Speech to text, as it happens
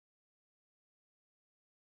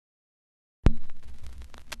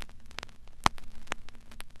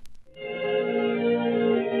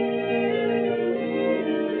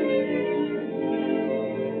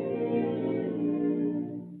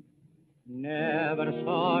Never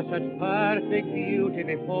saw such perfect beauty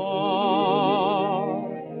before.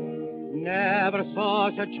 Never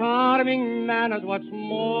saw such charming manners, what's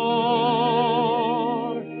more.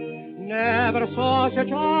 Never saw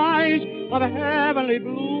such eyes of heavenly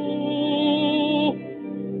blue.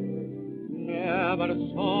 Never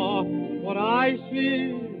saw what I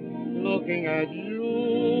see looking at you.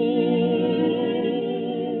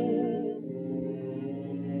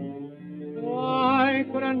 I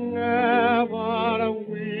could never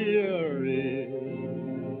weary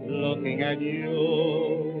looking at you,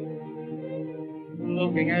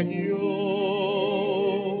 looking at you.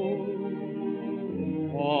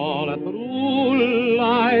 All through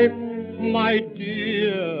life, my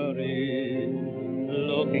dearie,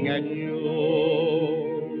 looking at you,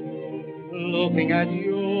 looking at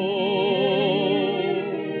you.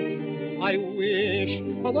 I wish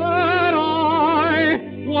that I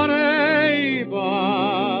were able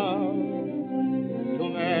to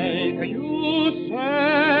make you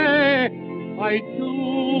say I do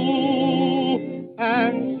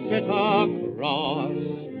and sit across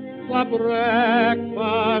the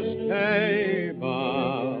breakfast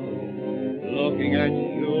table looking at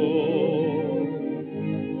you,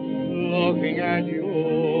 looking at you.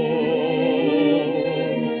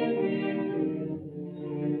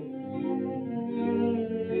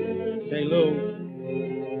 Say, Lou,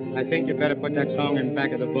 I think you better put that song in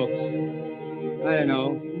back of the books. I don't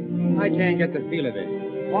know. I can't get the feel of it.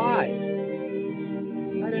 Why?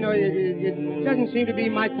 I don't know. It doesn't seem to be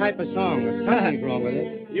my type of song. Something's wrong with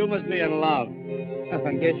it. You must be in love.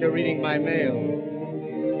 I guess you're reading my mail.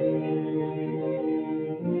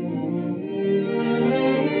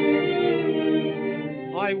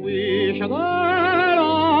 I wish that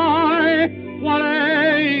I were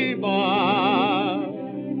able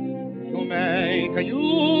to make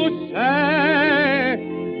you say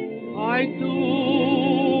I do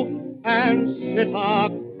and sit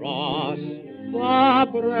across the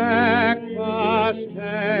breakfast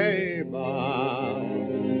table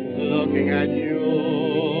looking at you,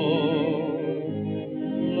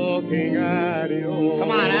 looking at you.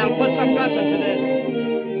 Come on, Al, put some guts into this.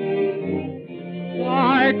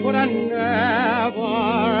 I could never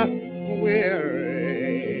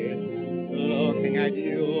weary looking at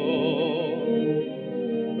you,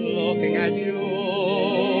 looking at you.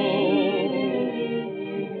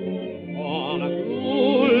 All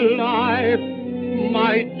through life,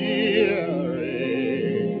 my dearie,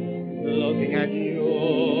 looking at you,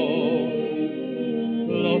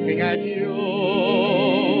 looking at you.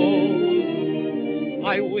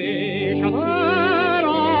 I wish that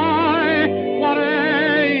I were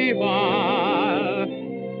able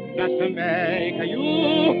just to make you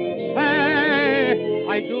say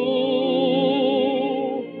I do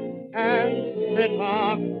and sit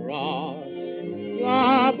across the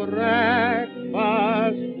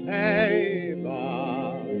breakfast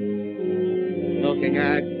table looking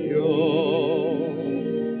at you,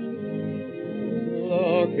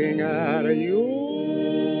 looking at you.